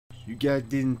You guys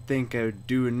didn't think I would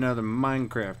do another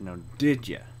Minecraft now, did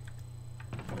ya?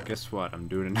 Well, guess what? I'm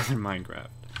doing another Minecraft.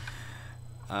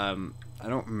 I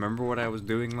don't remember what I was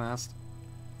doing last.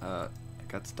 I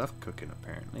got stuff cooking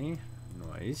apparently.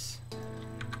 Nice.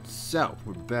 So,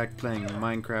 we're back playing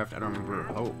Minecraft. I don't remember.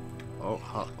 Oh,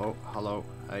 hello.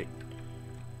 Hi.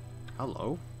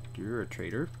 Hello. You're a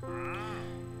trader.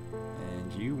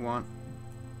 And you want...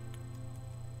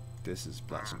 This is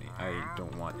blasphemy. I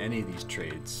don't want any of these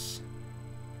trades.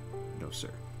 No, sir.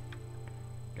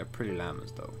 Got pretty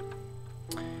llamas, though.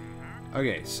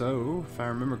 Okay, so, if I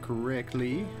remember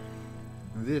correctly,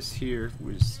 this here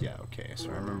was... Yeah, okay,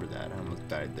 so I remember that. I almost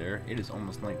died there. It is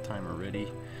almost nighttime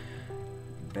already.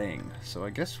 Bang. So I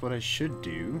guess what I should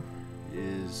do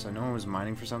is... I know I was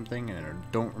mining for something, and I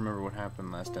don't remember what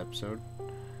happened last episode.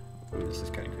 Ooh, this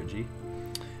is kind of cringy.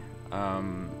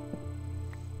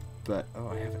 But, oh,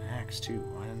 I have an axe too.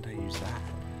 Why didn't I use that?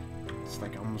 It's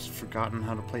like I almost forgotten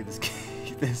how to play this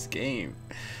this game.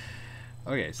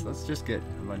 Okay, so let's just get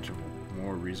a bunch of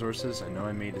more resources. I know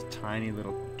I made a tiny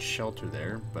little shelter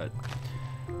there, but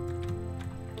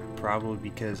probably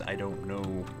because I don't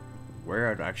know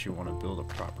where I'd actually want to build a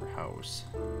proper house.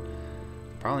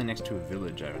 Probably next to a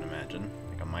village, I would imagine.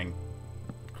 Like a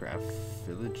Minecraft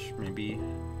village, maybe.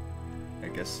 I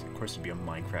guess, of course, it'd be a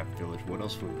Minecraft village. What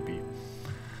else would it be?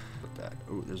 That.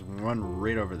 Oh, there's one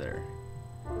right over there.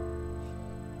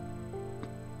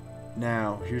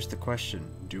 Now, here's the question.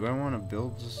 Do I want to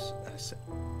build a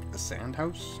sand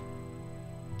house?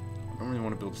 I don't really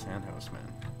want to build a sand house,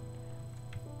 man.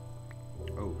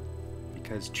 Oh,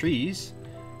 because trees...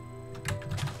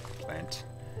 Plant.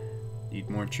 Need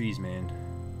more trees, man.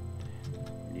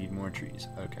 Need more trees.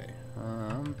 Okay.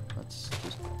 Let's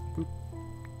just boop,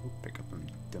 pick up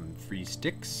them free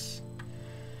sticks.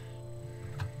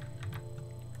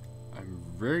 I'm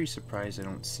very surprised I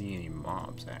don't see any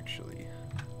mobs, actually.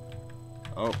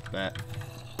 Oh, that.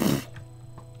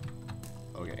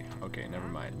 Okay, never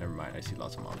mind. I see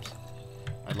lots of mobs.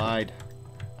 I lied,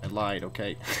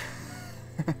 okay.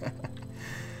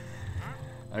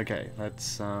 Okay,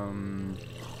 let's, Ow.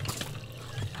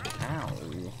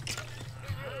 You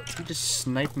just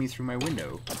sniped me through my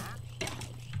window.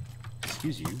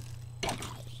 Excuse you.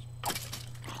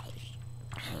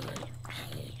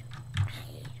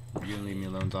 You gonna leave me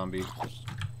alone, zombie?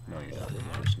 No, you're not.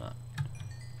 Of course not.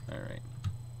 Alright.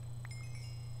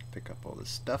 Pick up all this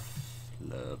stuff.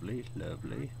 Lovely,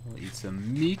 lovely. We'll eat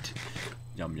some meat.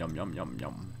 Yum, yum, yum, yum,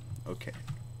 yum. Okay.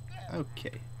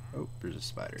 Okay. Oh, there's a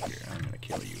spider here. I'm gonna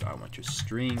kill you. I want your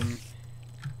string.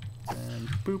 And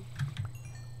boop.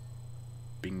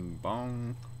 Bing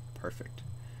bong. Perfect.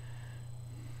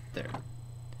 There.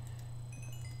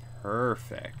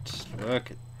 Perfect.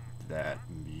 Look at that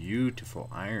beautiful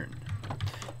iron.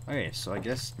 Okay, so I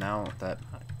guess now that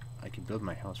I can build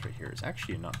my house right here, it's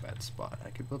actually a not bad spot. I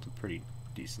could build a pretty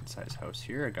decent sized house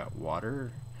here. I got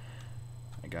water.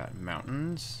 I got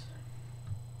mountains.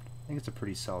 I think it's a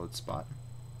pretty solid spot.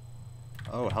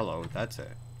 Oh, hello. That's a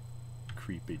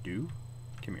creepy do.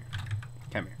 Come here.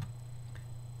 Come here.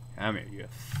 Come here, you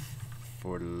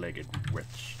four-legged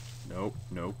witch. Nope,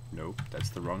 nope, nope. That's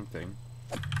the wrong thing.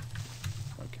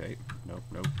 Okay. Nope,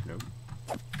 nope, nope.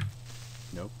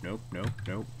 Nope, nope, nope,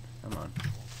 nope. Come on.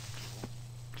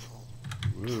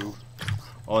 Woo.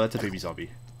 Oh, that's a baby zombie.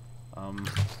 I'd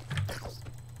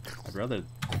rather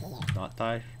not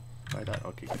die by that.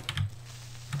 Okay, good.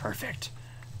 Perfect.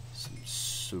 Some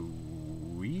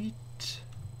sweet.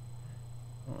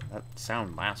 Oh, that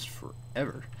sound lasts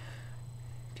forever.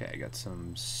 Okay, I got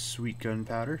some sweet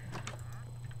gunpowder.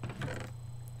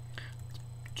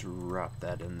 Drop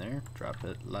that in there. Drop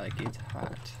it like it's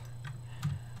hot.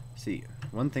 See,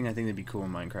 one thing I think that'd be cool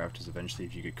in Minecraft is eventually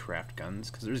if you could craft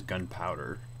guns, because there's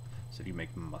gunpowder. So if you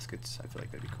make muskets, I feel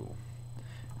like that'd be cool.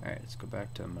 Alright, let's go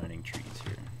back to mining trees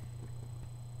here.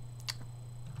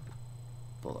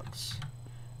 Bullocks.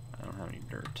 I don't have any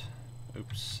dirt.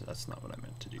 Oops, that's not what I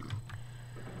meant to do.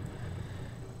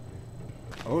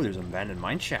 Oh, there's an abandoned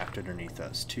mine shaft underneath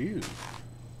us, too.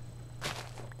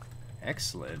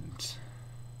 Excellent.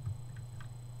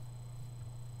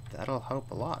 That'll help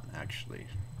a lot, actually,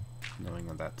 knowing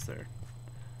that that's there.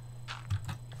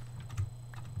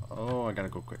 Oh, I gotta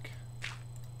go quick.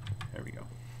 There we go.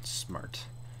 Smart.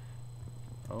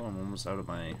 Oh, I'm almost out of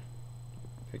my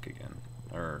pick again.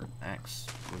 Or axe.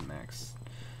 Wooden axe.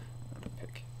 Not a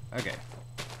pick. Okay.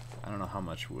 I don't know how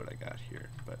much wood I got here,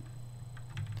 but...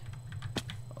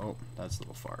 Oh, that's a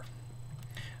little far.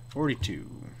 42.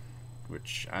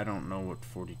 Which, I don't know what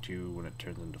 42 when it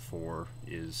turns into 4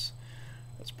 is.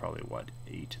 That's probably, what,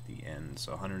 8 at the end.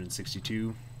 So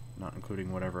 162, not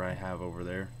including whatever I have over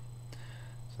there.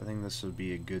 So I think this would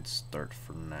be a good start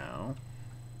for now.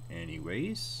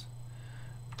 Anyways,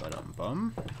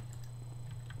 bum.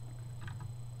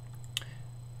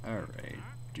 Alright,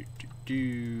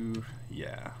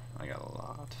 yeah, I got a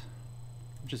lot,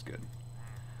 which is good.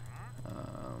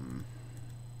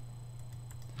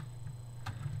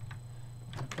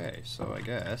 Okay, so I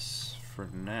guess for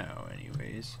now,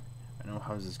 anyways, I know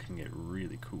houses can get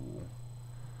really cool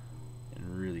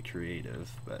and really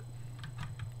creative, but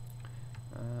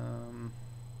I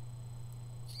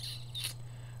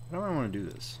don't want to do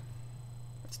this.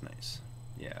 That's nice.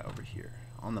 Yeah, over here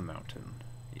on the mountain.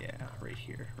 Yeah, right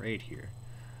here, right here.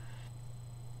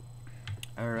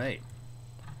 All right.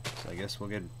 So I guess we'll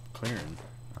get clearing.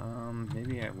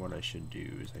 Maybe what I should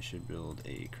do is I should build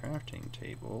a crafting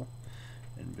table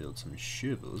and build some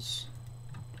shovels,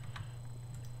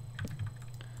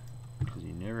 because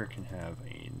you never can have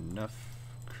enough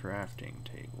crafting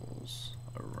tables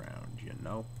around, you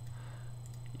know?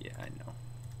 Yeah, I know.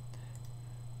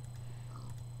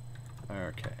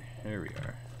 Okay, here we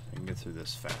are. I can get through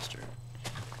this faster.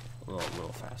 A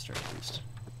little faster at least.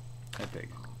 Hey pig,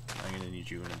 I'm gonna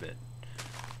need you in a bit.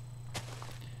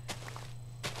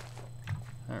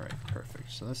 Alright,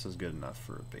 perfect. So this is good enough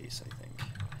for a base, I think.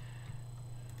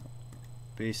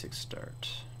 Basic start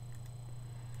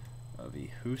of a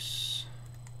house.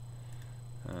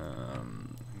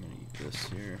 I'm gonna eat this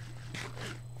here.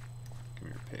 Come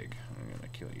here, pig. I'm gonna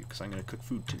kill you because I'm gonna cook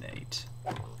food tonight.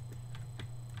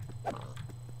 Alright.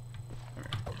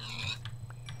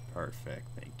 Perfect,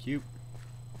 thank you.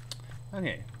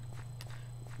 Okay.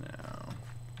 Now,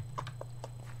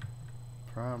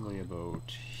 probably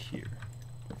about here.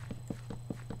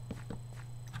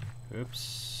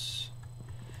 Oops.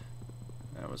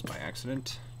 That was by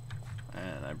accident.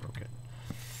 And I broke it.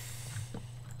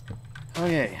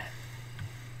 Okay.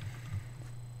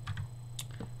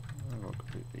 I'll go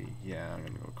completely, yeah, I'm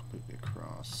gonna go completely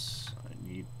across. I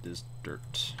need this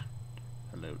dirt.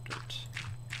 Hello, dirt.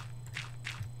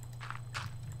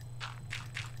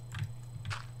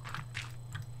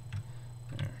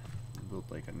 There.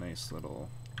 Built like a nice little,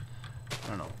 I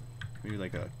don't know, maybe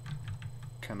like a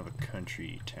kind of a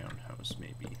country townhouse,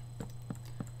 maybe.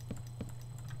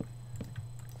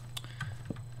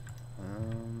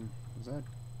 Is that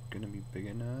gonna be big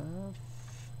enough?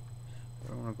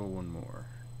 I want to go one more.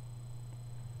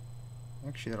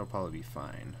 Actually, that'll probably be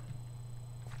fine.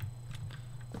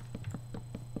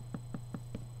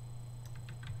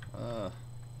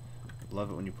 Love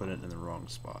it when you put it in the wrong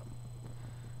spot.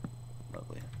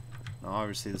 Lovely. Now,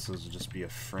 obviously, this will just be a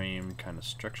frame kind of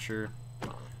structure.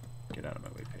 Get out of my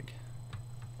way, pig.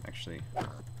 Actually, come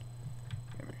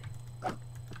here.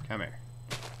 Come here.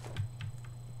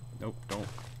 Nope, don't.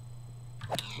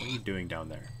 What are you doing down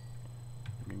there?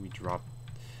 You made me drop.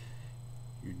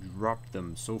 You dropped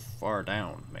them so far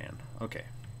down, man. Okay.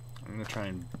 I'm gonna try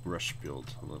and brush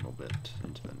build a little bit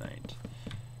into the night.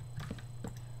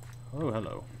 Oh,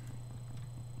 hello.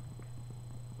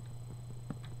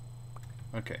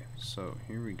 Okay, so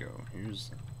here we go.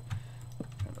 Here's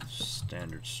kind of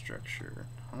standard structure.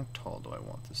 How tall do I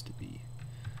want this to be?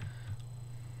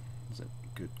 That's a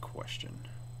good question.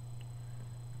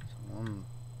 So one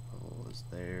level is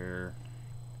there.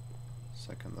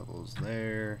 Second level is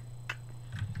there.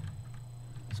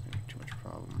 That's gonna be too much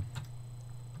problem.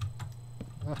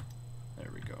 Ah,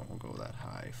 there we go. We'll go that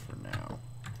high for now.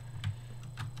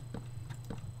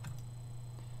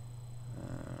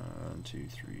 1, 2,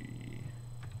 3.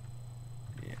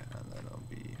 Yeah,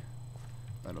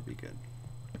 that'll be good.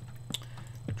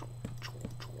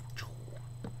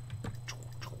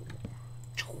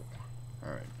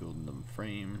 Alright, building them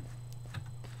frame.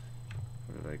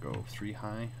 Where did I go? 3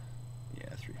 high?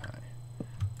 Yeah, 3 high.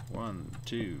 1,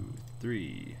 2,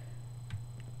 3.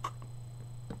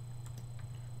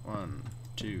 1,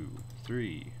 2,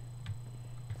 3.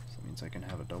 So that means I can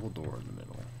have a double door in the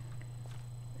middle,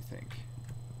 I think.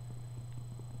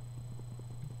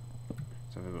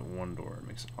 So if I have it one door, it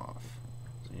makes it off.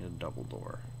 So I need a double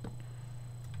door,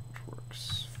 which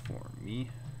works for me.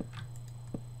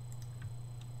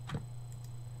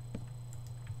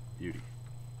 Beauty.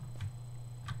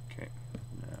 Okay,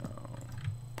 now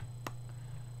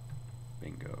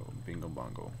bingo, bingo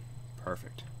bongo.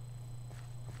 Perfect.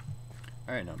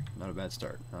 Alright, no, not a bad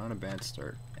start. Not a bad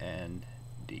start,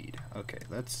 indeed. Okay,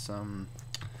 let's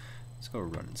go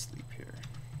run and sleep here.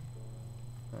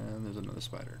 And there's another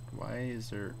spider. Why is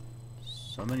there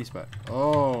so many spiders?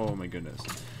 Oh my goodness.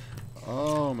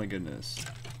 Oh my goodness.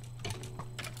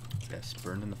 Yes,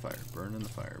 burn in the fire, burn in the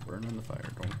fire, burn in the fire.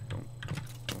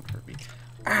 Don't hurt me.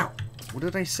 Ow! What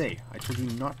did I say? I told you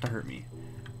not to hurt me.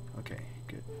 Okay,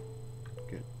 good.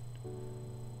 Good.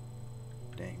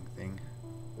 Dang thing.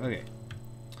 Okay.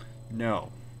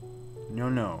 No. No,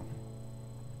 no.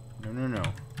 No, no, no.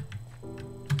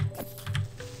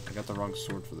 I got the wrong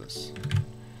sword for this.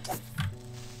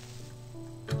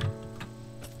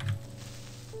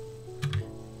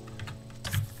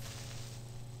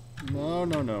 No,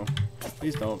 no, no.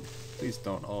 Please don't. Please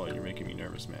don't. Oh, you're making me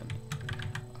nervous, man.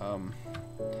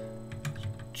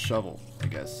 Shovel, I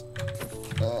guess.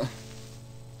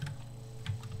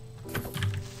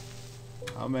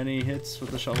 How many hits with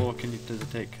the shovel does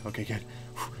it take? Okay, good.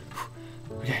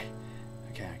 Okay.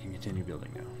 Okay, I can continue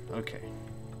building now. Okay.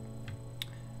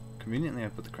 Conveniently, I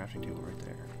put the crafting table right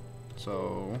there.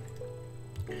 So,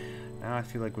 now I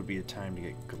feel like would be a time to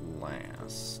get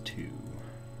glass, too.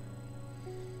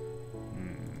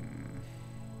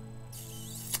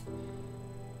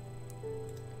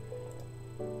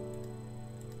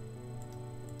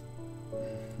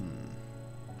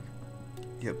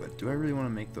 Yeah, but do I really want to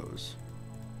make those?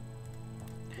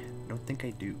 I don't think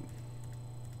I do.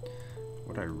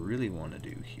 What I really want to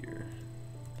do here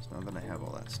is, now that I have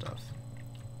all that stuff,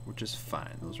 which is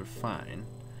fine, those are fine,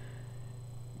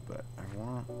 but I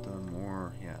want the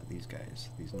more, yeah, these guys,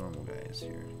 these normal guys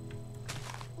here.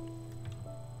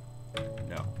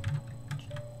 No.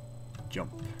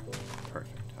 Jump.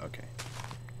 Perfect. Okay.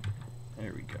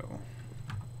 There we go.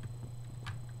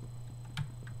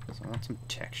 So I want some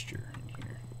texture in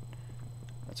here.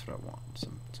 That's what I want.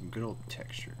 Some good old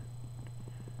texture.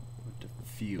 I want it to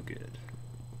feel good.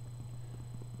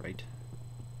 Right?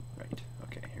 Right.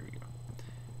 Okay, here we go.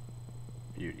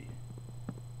 Beauty.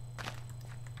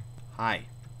 Hi.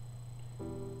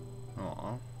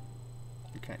 Aw.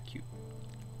 You're kinda cute.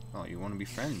 Oh, you wanna be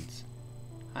friends?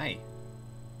 Hi.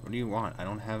 What do you want? I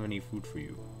don't have any food for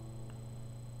you.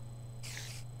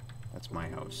 That's my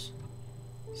house.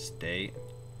 Stay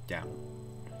down.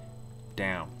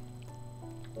 Down.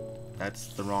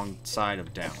 That's the wrong side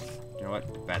of down. You know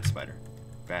what? Bat spider.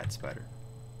 Bat spider.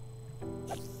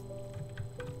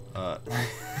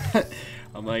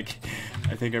 I'm like,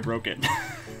 I think I broke it.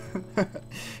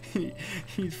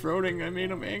 He's floating. I made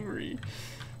him angry.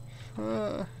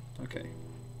 Okay.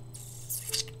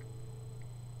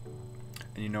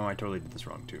 And you know, I totally did this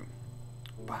wrong too.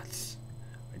 But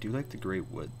I do like the gray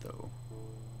wood though.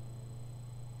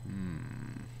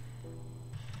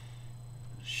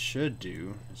 Should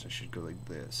do is I should go like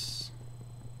this.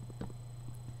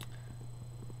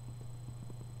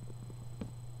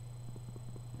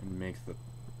 And make the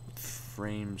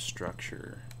frame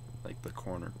structure, like the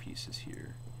corner pieces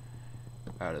here,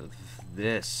 out of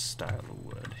this style of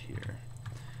wood here.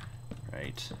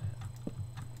 Right?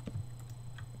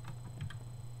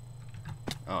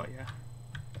 Oh yeah.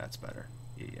 That's better.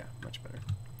 Yeah, much better.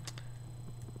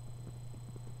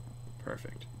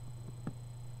 Perfect.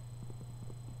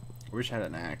 I wish I had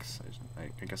an axe.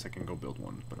 I guess I can go build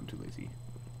one, but I'm too lazy.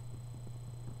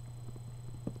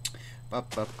 Ba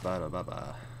ba ba da ba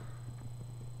ba.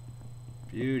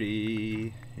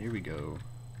 Beauty. Here we go.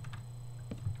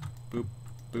 Boop,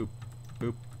 boop,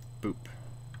 boop, boop.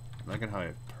 Look at how I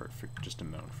have perfect just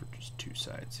amount for just two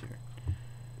sides here.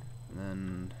 And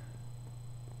then,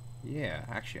 yeah,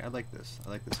 actually I like this. I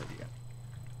like this idea.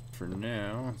 For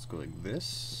now, let's go like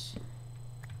this.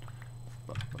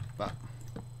 Ba ba ba.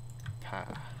 Pa.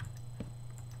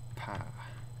 Pa.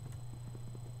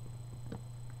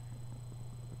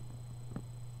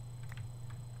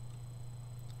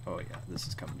 Oh yeah, this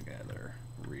is coming together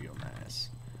real nice.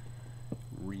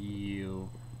 Real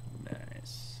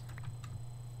nice.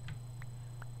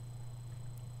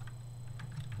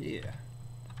 Yeah.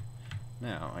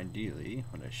 Now, ideally,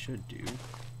 what I should do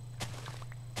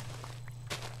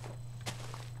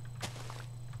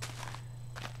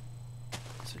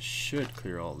is I should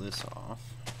clear all this off.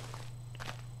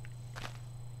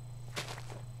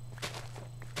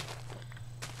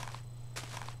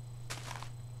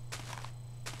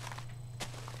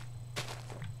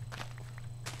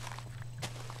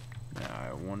 Now,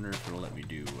 I wonder if it'll let me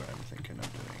do what I'm thinking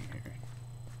of doing here.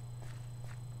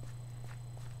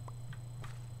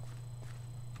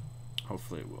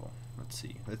 Hopefully it will. Let's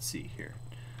see. Let's see here.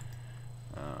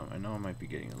 I know I might be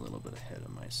getting a little bit ahead of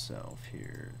myself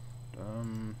here.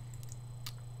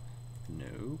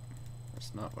 No,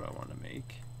 that's not what I want to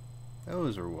make.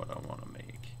 Those are what I want to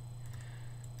make.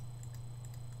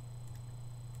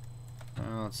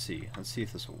 Let's see. Let's see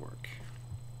if this will work.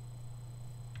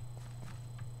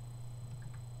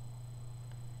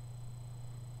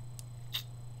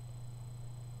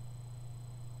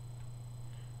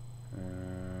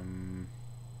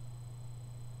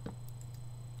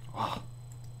 Oh,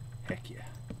 heck yeah.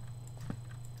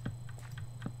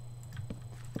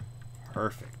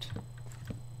 Perfect.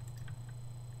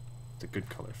 the good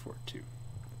color for it too.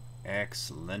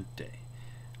 Excelente.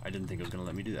 I didn't think it was gonna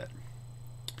let me do that,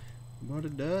 but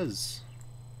it does.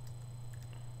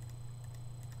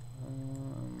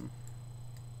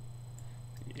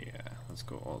 Yeah, let's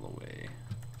go all the way.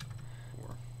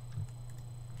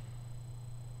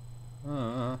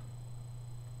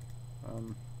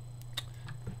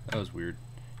 That was weird.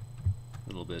 A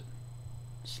little bit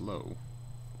slow.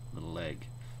 Little lag.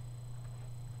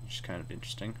 Which is kind of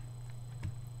interesting.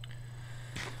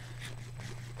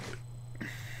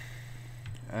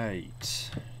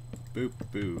 Alright. Boop,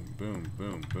 boom, boom,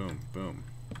 boom, boom, boom.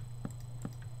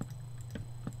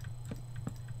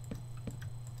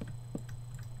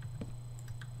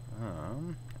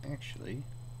 Actually,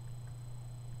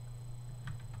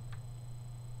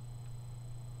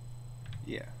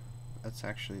 yeah, let's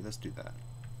do that.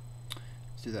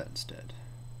 Let's do that instead.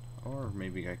 Or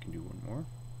maybe I can do one more.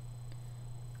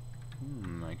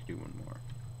 I can do one more.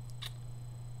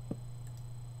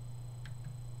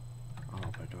 Oh,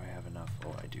 but do I have enough?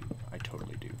 Oh, I do. I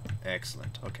totally do.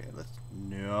 Excellent. Okay, let's...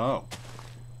 No!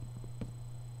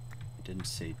 I didn't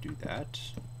say do that.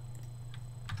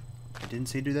 I didn't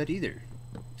say do that either.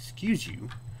 Excuse you.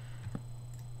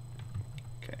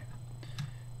 Okay.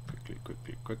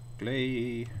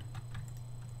 Quickly.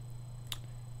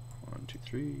 1, 2,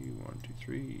 3. 1, 2,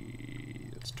 3.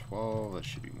 That's 12. That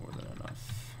should be more than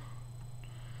enough.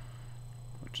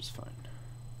 Which is fine.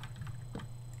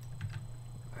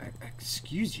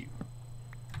 Excuse you.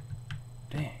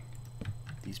 Dang.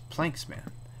 These planks,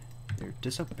 man. They're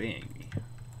disobeying me.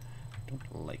 I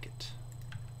don't like it.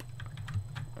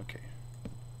 Okay.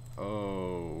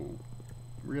 Oh,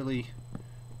 really?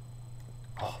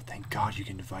 Oh, thank God you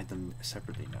can divide them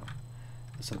separately now.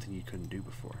 That's something you couldn't do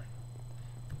before.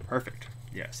 Perfect.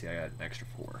 Yeah, see, I got an extra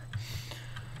 4.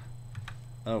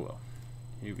 Oh well.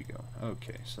 Here we go.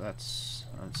 Okay, so that's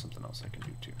something else I can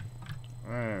do too.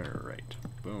 Alright.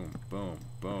 Boom, boom,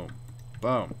 boom,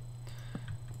 boom.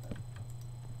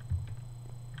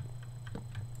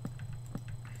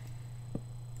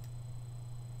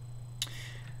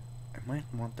 I might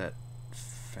want that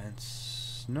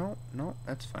fence. No,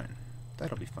 that's fine.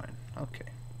 That'll be fine.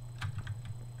 Okay.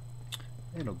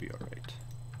 It'll be alright.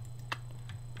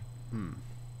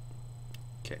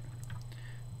 Okay.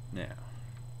 Now.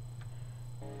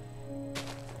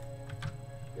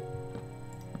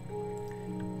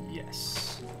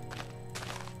 Yes.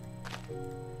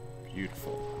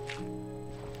 Beautiful.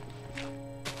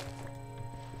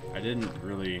 I didn't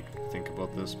really think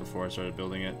about this before I started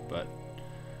building it, but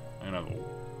I'm gonna have an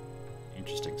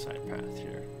interesting side path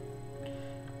here.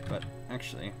 But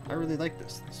actually, I really like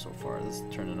this so far. This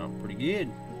is turning out pretty good.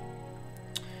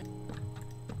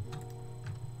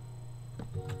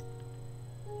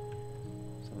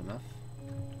 Is that enough?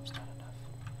 It was not enough.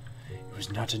 It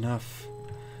was not enough.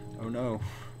 Oh no.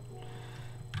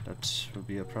 That would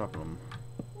be a problem.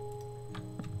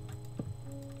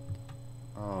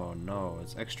 Oh no,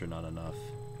 it's extra not enough.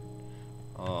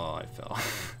 Oh, I fell.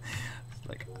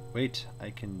 Like, wait,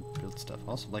 I can build stuff.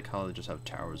 Also like how they just have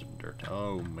towers of dirt.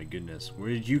 Oh my goodness, where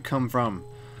did you come from?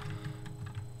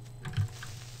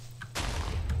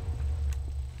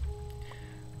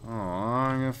 Oh,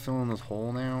 I'm gonna fill in this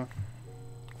hole now?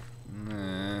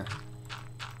 Nah.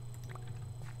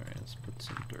 Alright, let's put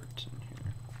some dirt in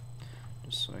here.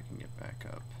 Just so I can get back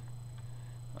up.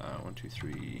 1, 2,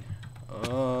 3.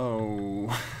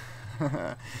 Oh!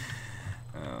 Oh,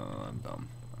 I'm dumb.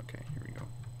 Okay, here we go.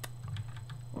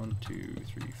 1, 2,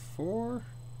 3, 4.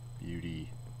 Beauty.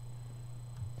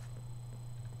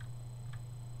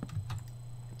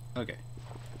 Okay.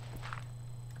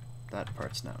 That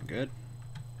part's now good.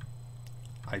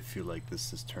 I feel like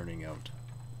this is turning out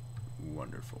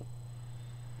wonderful.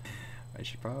 I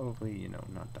should probably, you know,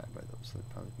 not die by those. That'd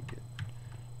probably be good.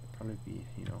 Probably be,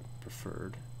 you know,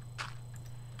 preferred.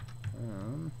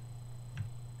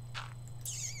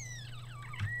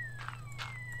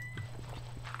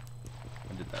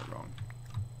 I did that wrong.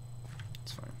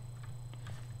 It's fine.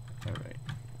 Alright.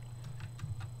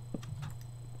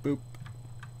 Boop.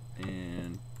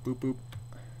 And boop boop.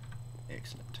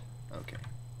 Excellent. Okay.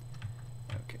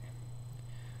 Okay.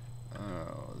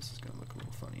 Oh, this is gonna look a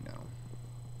little funny now.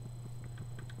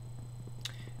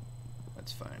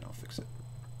 That's fine, I'll fix it.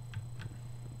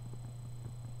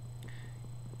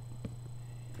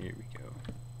 Here we go.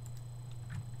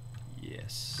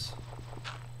 Yes.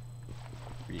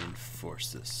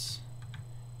 Reinforce this.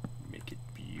 Make it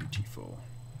beautiful.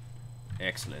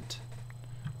 Excellent.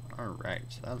 Alright,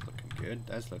 so that's looking good.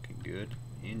 That's looking good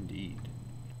indeed.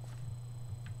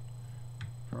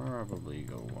 Probably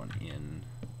go one in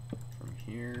from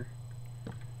here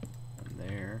and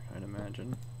there, I'd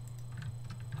imagine.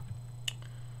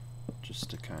 just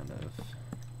to kind of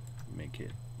make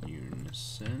it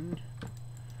unison,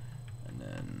 and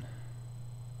then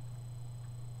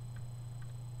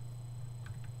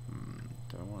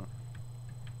do I want,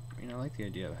 I mean, I like the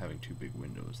idea of having two big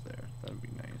windows there. That would be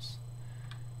nice.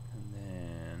 And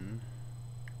then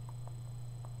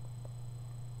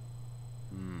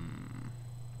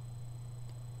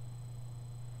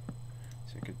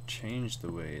so I could change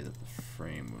the way that the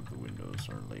frame of the windows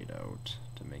are laid out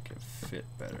to make it fit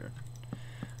better.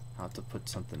 I'll have to put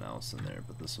something else in there,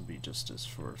 but this will be just as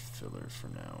for filler for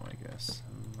now, I guess.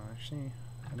 Actually,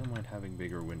 I don't mind having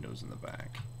bigger windows in the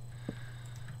back.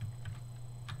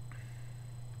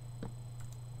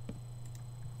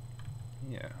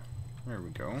 Yeah, there we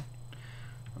go.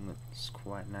 And that's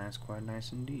quite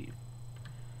nice indeed.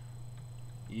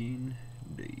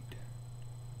 Indeed.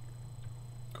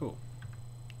 Cool.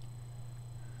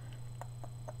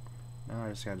 Now I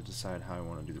just got to decide how I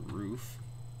want to do the roof,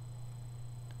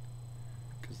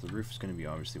 because the roof is going to be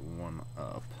obviously one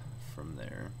up from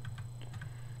there,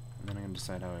 and then I'm going to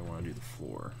decide how I want to do the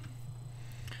floor.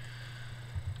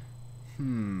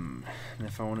 And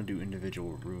if I want to do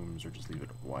individual rooms or just leave it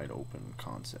wide open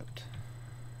concept.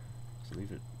 So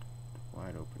leave it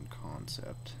wide open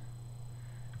concept.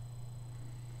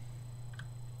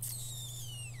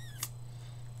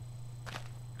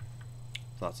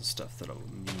 Lots of stuff that I'll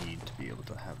need to be able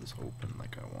to have this open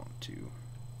like I want to.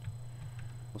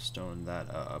 We'll stone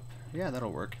that up. Yeah,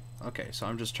 that'll work. Okay, so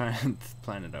I'm just trying to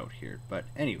plan it out here. But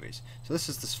anyways, so this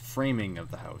is this framing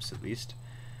of the house at least.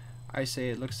 I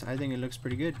think it looks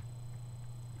pretty good,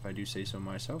 if I do say so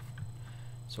myself,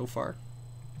 so far.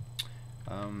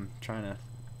 Trying to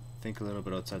think a little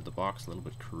bit outside the box, a little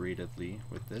bit creatively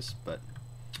with this, but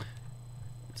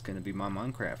it's going to be my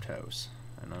Minecraft house,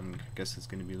 and I guess it's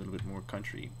going to be a little bit more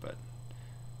country, but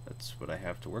that's what I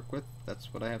have to work with.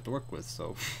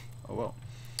 So, oh well.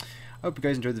 I hope you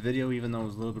guys enjoyed the video, even though it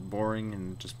was a little bit boring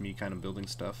and just me kind of building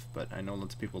stuff, but I know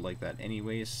lots of people like that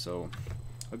anyways, so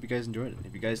hope you guys enjoyed it.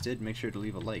 If you guys did, make sure to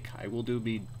leave a like. I will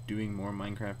be doing more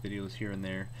Minecraft videos here and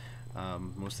there,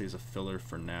 mostly as a filler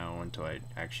for now until I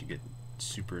actually get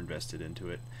super invested into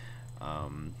it.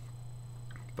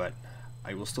 But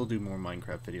I will still do more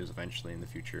Minecraft videos eventually in the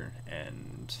future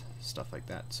and stuff like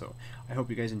that. So I hope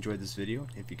you guys enjoyed this video.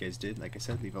 If you guys did, like I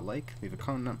said, leave a like, leave a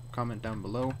comment down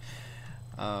below.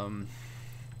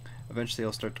 Eventually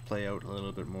I'll start to play out a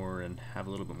little bit more and have a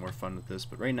little bit more fun with this,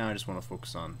 but right now I just want to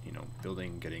focus on, you know,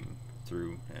 building, getting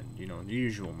through, and, you know, the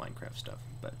usual Minecraft stuff.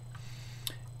 But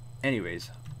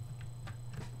anyways,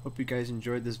 hope you guys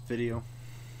enjoyed this video.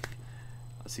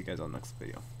 I'll see you guys on the next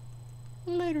video.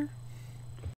 Later.